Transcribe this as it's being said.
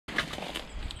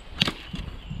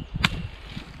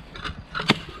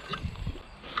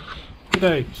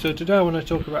Okay, so today I want to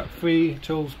talk about 3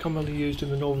 tools commonly used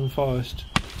in the northern forest.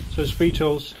 So there's 3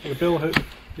 tools: the billhook,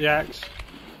 the axe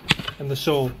and the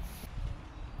saw.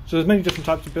 So there's many different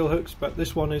types of billhooks, but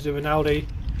this one is a Rinaldi,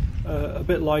 a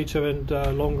bit lighter and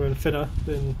longer and thinner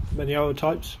than many other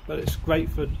types, but it's great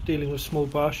for dealing with small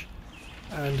brush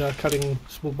and cutting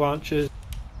small branches.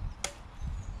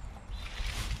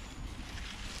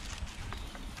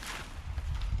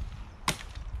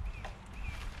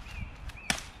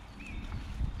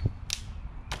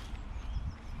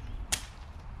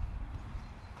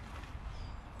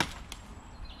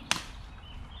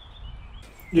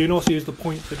 You can also use the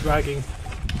point for dragging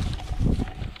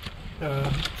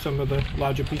some of the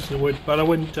larger pieces of wood, but I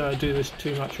wouldn't do this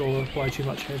too much or apply too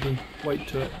much heavy weight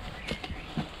to it.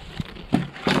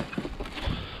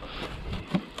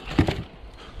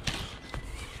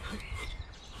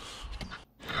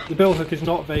 The billhook is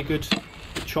not very good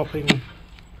at chopping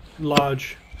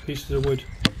large pieces of wood.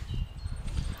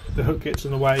 The hook gets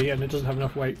in the way and it doesn't have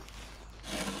enough weight.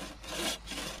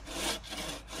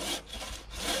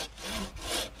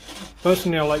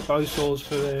 Personally, I like bow saws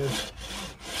for their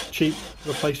cheap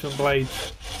replacement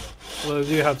blades, although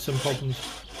they do have some problems.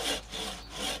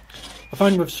 I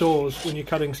find with saws, when you're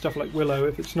cutting stuff like willow,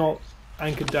 if it's not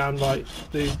anchored down right,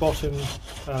 the bottom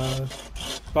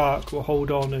bark will hold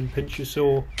on and pinch your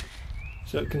saw,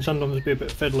 so it can sometimes be a bit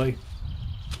fiddly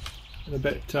and a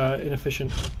bit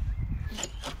inefficient.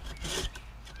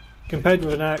 Compared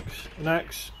with an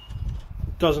axe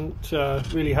doesn't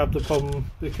really have the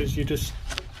problem because you're just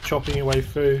chopping your way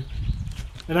through.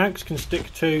 An axe can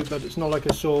stick too, but it's not like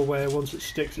a saw where once it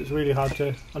sticks it's really hard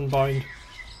to unbind.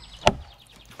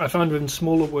 I found with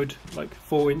smaller wood, like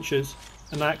 4 inches,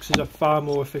 an axe is a far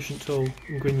more efficient tool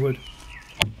than green wood.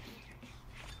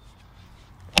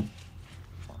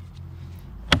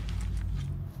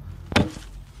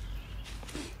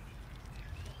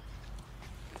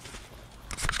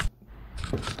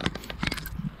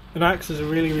 An axe is a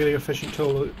really efficient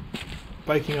tool at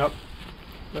breaking up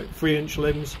like 3-inch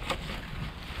limbs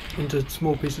into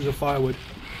small pieces of firewood.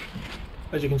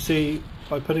 As you can see,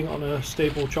 by putting it on a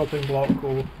stable chopping block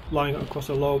or lying it across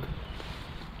a log,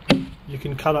 you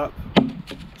can cut up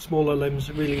smaller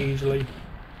limbs really easily,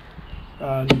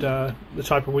 and the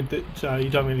type of wood that you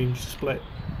don't really need to split.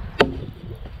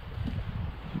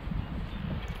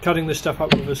 Cutting this stuff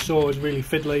up with a saw is really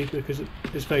fiddly because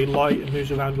it's very light and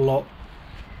moves around a lot,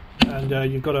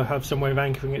 and you've got to have some way of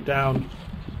anchoring it down.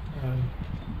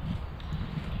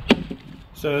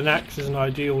 So an axe is an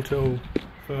ideal tool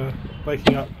for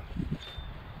breaking up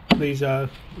these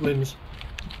limbs.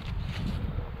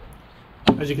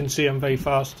 As you can see, I'm very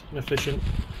fast and efficient.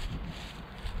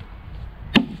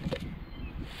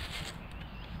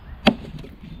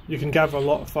 You can gather a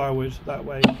lot of firewood that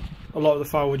way. A lot of the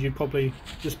firewood you'd probably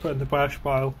just put in the brush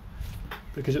pile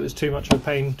because it was too much of a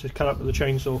pain to cut up with a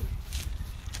chainsaw.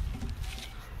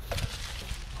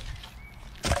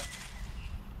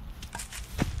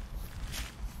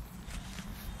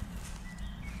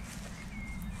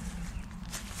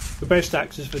 The best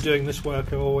axes for doing this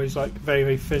work are always like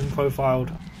very thin profiled,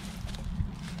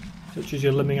 such as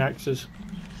your limbing axes.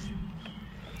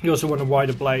 You also want a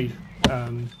wider blade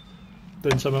than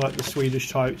something like the Swedish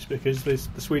types, because the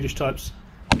Swedish types,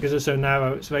 because they're so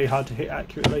narrow, it's very hard to hit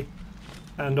accurately,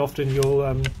 and often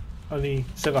you'll only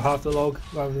sever half the log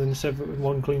rather than sever it with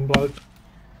one clean blow.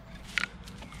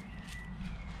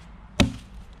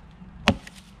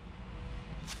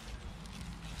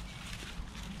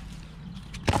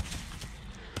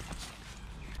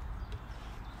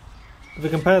 If I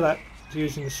compare that to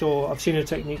using the saw, I've seen a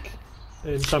technique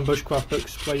in some bushcraft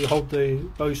books where you hold the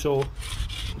bow saw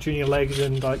between your legs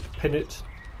and like pin it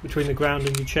between the ground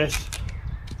and your chest.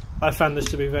 I found this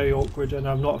to be very awkward and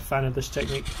I'm not a fan of this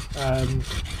technique.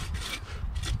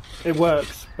 It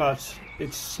works, but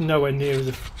it's nowhere near as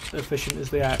efficient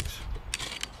as the axe.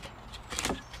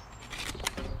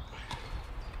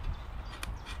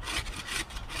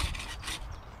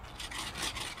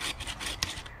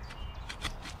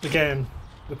 Again,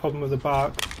 the problem with the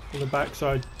bark on the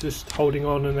backside just holding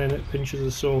on and then it pinches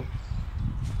the saw.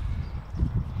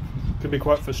 Can be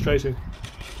quite frustrating.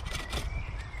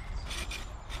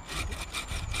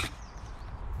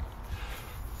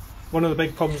 One of the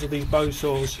big problems with these bow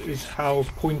saws is how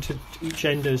pointed each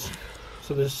end is.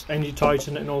 So this end you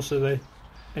tighten and also the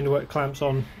end where it clamps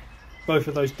on. Both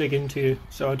of those dig into you,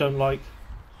 so I don't like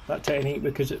that technique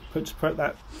because it puts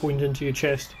that point into your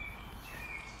chest.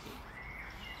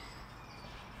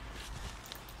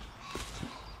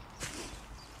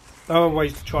 There are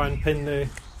ways to try and pin the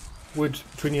wood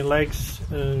between your legs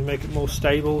and make it more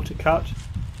stable to cut,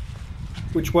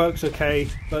 which works okay,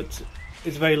 but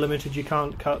it's very limited. You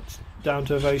can't cut down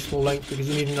to a very small length because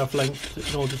you need enough length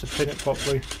in order to pin it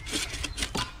properly.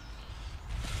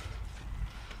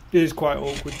 It is quite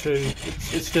awkward too.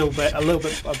 It's still a little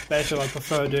bit better. I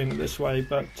prefer doing it this way,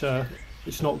 but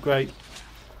it's not great.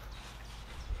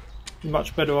 You're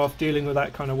much better off dealing with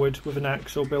that kind of wood with an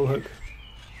axe or billhook.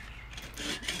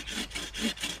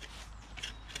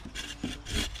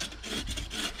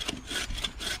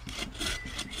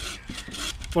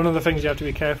 One of the things you have to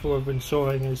be careful of when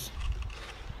sawing is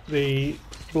the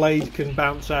blade can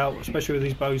bounce out, especially with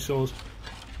these bow saws,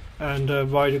 and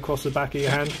ride across the back of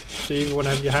your hand. So you want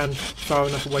to have your hand far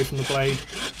enough away from the blade,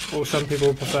 or some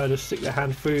people prefer to stick their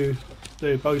hand through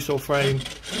the bow saw frame.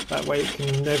 That way it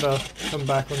can never come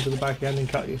back onto the back of your hand and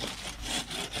cut you.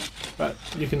 But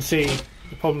you can see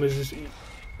the problem is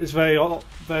it's very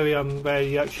rare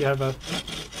you actually have a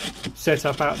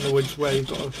setup out in the woods where you've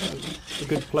got a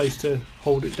good place to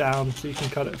hold it down so you can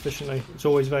cut it efficiently. It's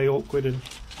always very awkward and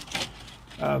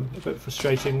a bit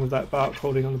frustrating with that bark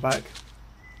holding on the back.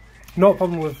 Not a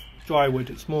problem with dry wood,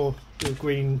 it's more with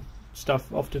green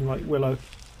stuff, often like willow.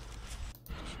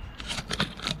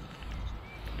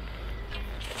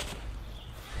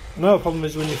 Another problem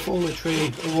is when you fall a tree,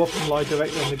 it will often lie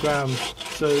directly on the ground,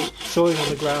 so sawing on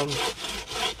the ground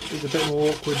is a bit more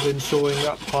awkward than sawing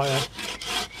up higher,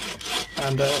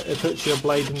 and it puts your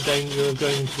blade in danger of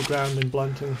going into the ground and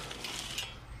blunting.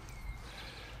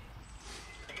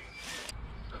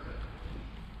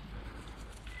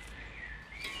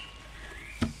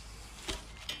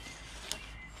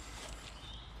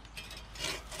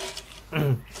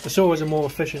 The saw is a more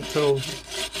efficient tool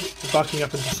for bucking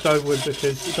up into stove wood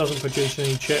because it doesn't produce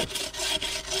any chip,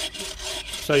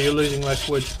 so you're losing less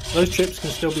wood. Those chips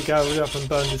can still be gathered up and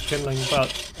burned as kindling,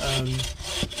 but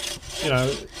you know,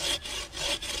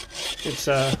 it's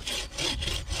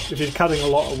if you're cutting a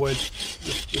lot of wood,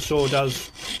 the saw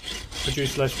does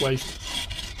produce less waste.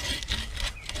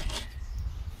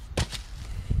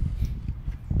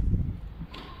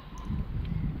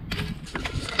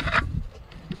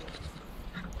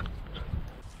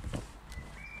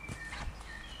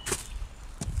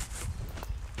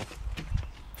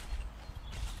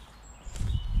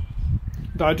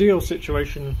 The ideal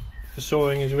situation for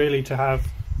sawing is really to have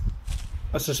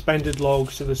a suspended log,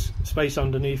 so there's space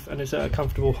underneath and it's at a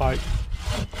comfortable height.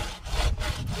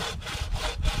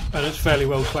 And it's fairly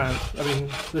well clamped. I mean,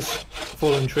 this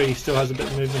fallen tree still has a bit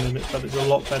of movement in it, but it's a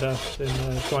lot better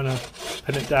than trying to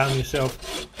pin it down yourself.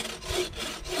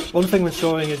 One thing with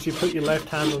sawing is you put your left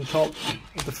hand on top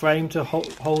of the frame to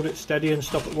hold it steady and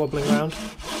stop it wobbling around,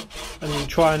 and you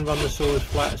try and run the saw as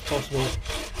flat as possible.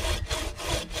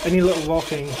 Any little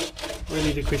rocking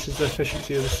really decreases the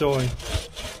efficiency of the sawing.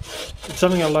 It's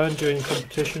something I learned during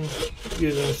competition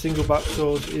using single butt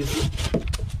saws is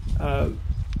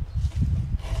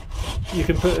you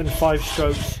can put in 5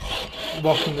 strokes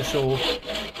rocking the saw,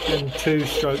 then 2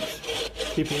 strokes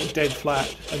keeping it dead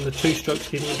flat, and the 2 strokes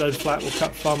keeping it dead flat will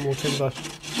cut far more timber.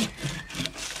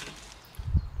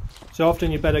 So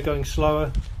often you're better going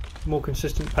slower, more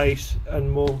consistent pace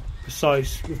and more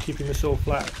precise with keeping the saw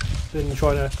flat than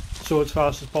trying to saw as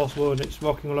fast as possible and it's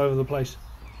rocking all over the place.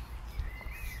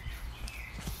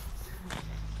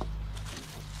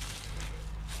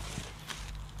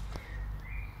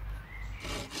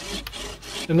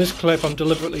 In this clip I'm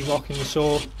deliberately rocking the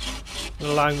saw and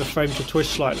allowing the frame to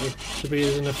twist slightly to be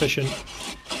as inefficient.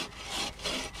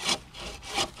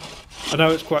 I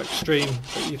know it's quite extreme,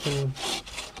 but you can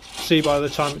see by the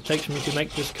time it takes me to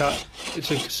make this cut,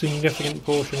 it's a significant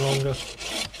portion longer.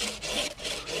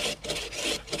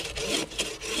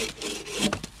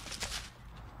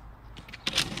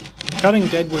 Cutting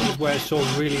deadwood is where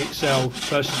saws really excel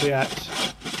versus the axe.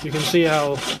 You can see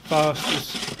how fast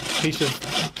this piece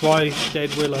of dry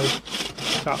dead willow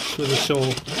cuts with a saw.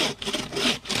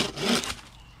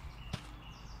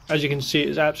 As you can see,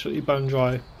 it's absolutely bone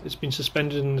dry. It's been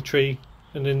suspended in the tree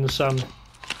and in the sun.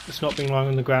 It's not been lying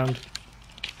on the ground.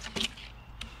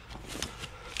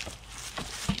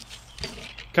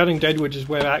 Cutting deadwood is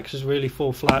where axes really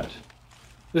fall flat.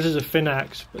 This is a thin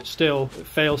axe, but still it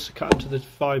fails to cut into the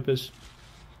fibres.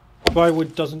 Dry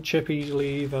wood doesn't chip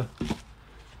easily either.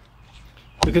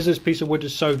 Because this piece of wood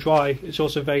is so dry, it's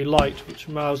also very light, which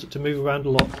allows it to move around a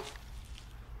lot,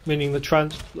 meaning the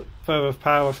transfer of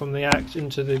power from the axe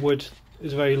into the wood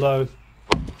is very low.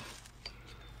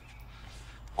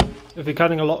 If you're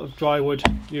cutting a lot of dry wood,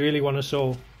 you really want a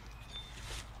saw.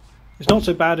 It's not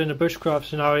so bad in a bushcraft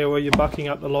scenario where you're bucking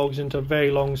up the logs into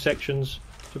very long sections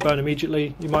to burn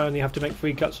immediately. You might only have to make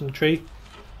 3 cuts on the tree,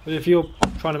 but if you're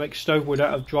trying to make stove wood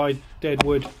out of dry dead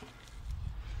wood,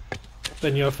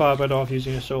 then you're far better off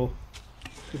using a saw.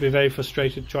 you'll be very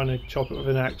frustrated trying to chop it with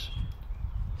an axe.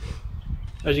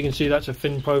 As you can see, that's a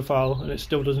thin profile and it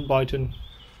still doesn't bite in.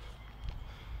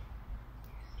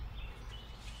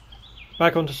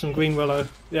 Back onto some green willow.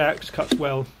 The axe cuts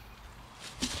well.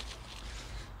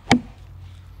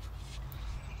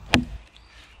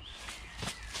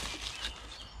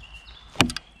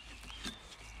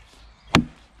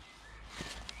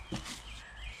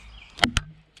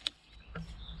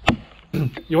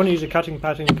 You want to use a cutting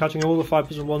pattern, cutting all the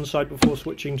fibres on one side before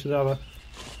switching to the other.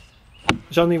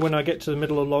 It's only when I get to the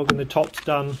middle of the log and the top's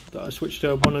done that I switch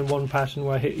to a 1-in-1 pattern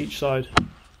where I hit each side.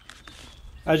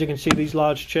 As you can see, these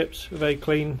large chips are very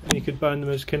clean and you could burn them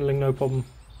as kindling no problem.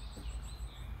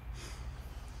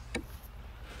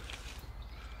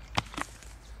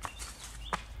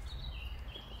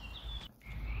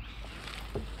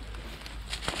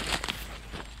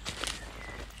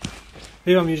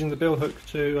 Here I'm using the billhook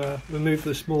to remove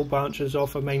the small branches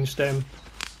off a main stem.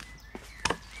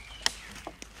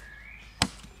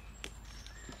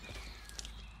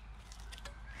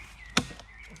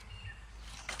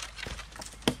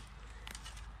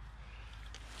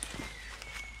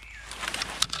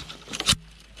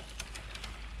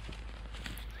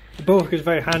 The billhook is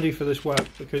very handy for this work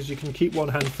because you can keep one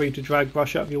hand free to drag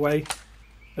brush out of your way,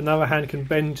 another hand can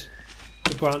bend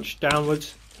the branch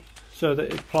downwards so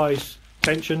that it applies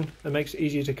tension and makes it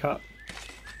easier to cut.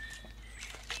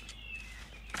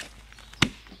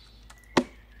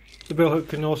 The billhook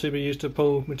can also be used to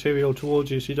pull material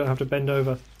towards you so you don't have to bend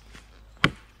over.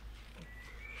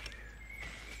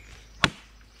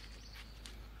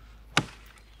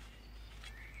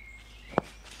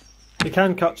 You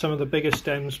can cut some of the bigger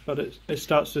stems, but it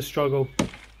starts to struggle.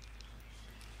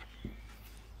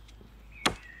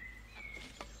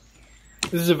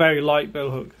 This is a very light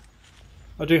billhook.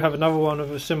 I do have another one of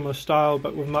a similar style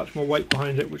but with much more weight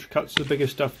behind it, which cuts the bigger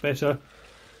stuff better.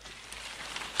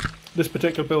 This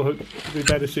particular billhook would be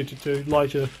better suited to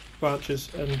lighter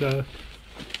branches and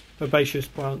herbaceous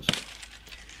plants.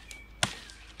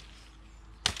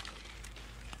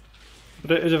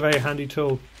 But it is a very handy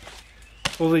tool.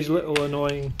 All these little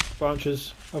annoying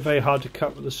branches are very hard to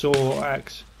cut with a saw or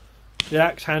axe. The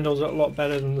axe handles it a lot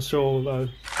better than the saw though.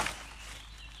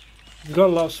 If you've got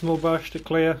a lot of small brush to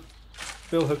clear,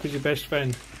 billhook is your best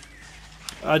friend.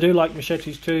 I do like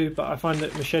machetes too, but I find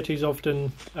that machetes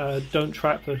often don't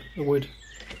trap the wood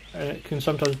and it can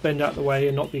sometimes bend out the way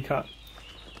and not be cut.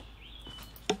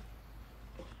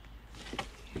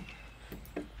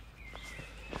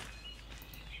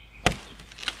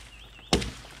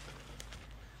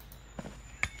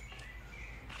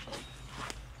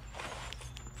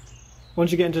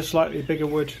 Once you get into slightly bigger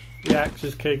wood, the axe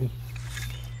is king.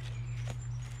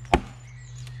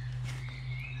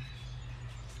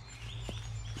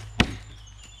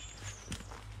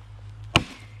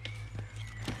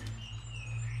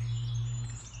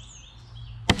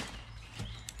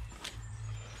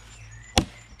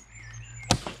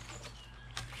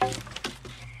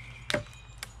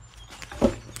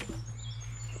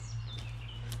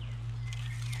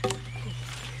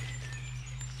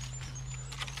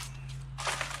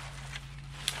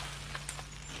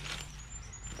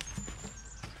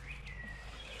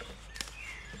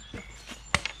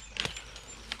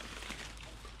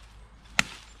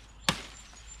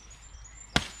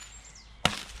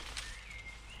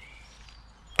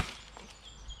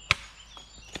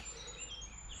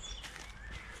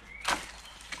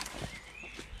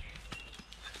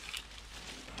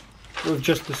 With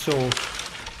just the saw.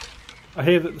 I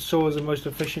hear that the saw is the most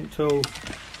efficient tool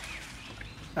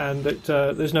and that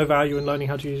there's no value in learning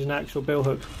how to use an axe or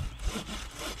billhook.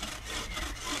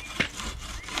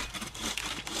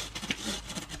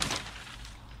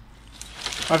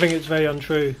 I think it's very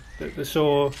untrue that the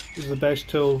saw is the best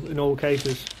tool in all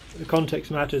cases. The context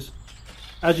matters.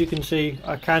 As you can see,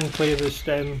 I can clear the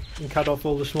stem and cut off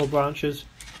all the small branches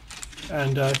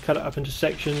and cut it up into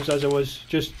sections as I was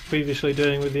just previously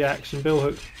doing with the axe and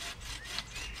billhook.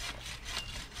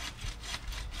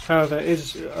 However, it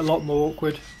is a lot more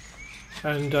awkward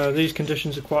and these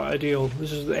conditions are quite ideal.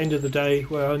 This is the end of the day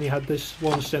where I only had this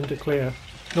one stem to clear.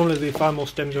 Normally there are far more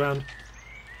stems around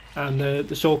and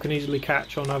the saw can easily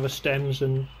catch on other stems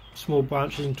and small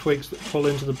branches and twigs that pull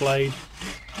into the blade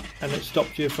and it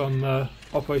stops you from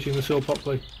operating the saw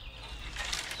properly.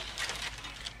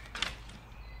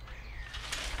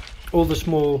 All the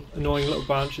small annoying little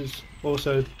branches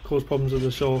also cause problems with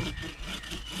the saw,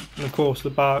 and of course the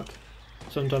bark,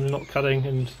 sometimes not cutting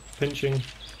and pinching,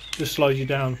 just slows you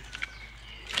down.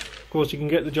 Of course you can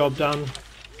get the job done,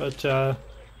 but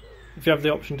if you have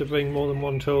the option to bring more than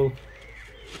one tool,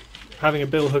 having a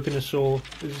billhook and a saw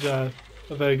is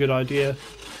a very good idea.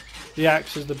 The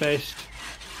axe is the best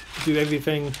to do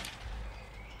everything,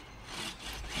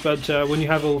 but when you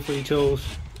have all three tools,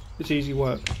 it's easy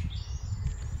work.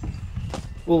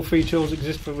 All three tools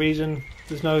exist for a reason.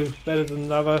 There's no better than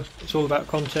another. It's all about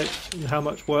context and how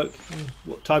much work and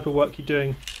what type of work you're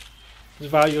doing.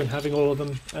 There's value in having all of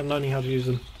them and learning how to use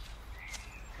them.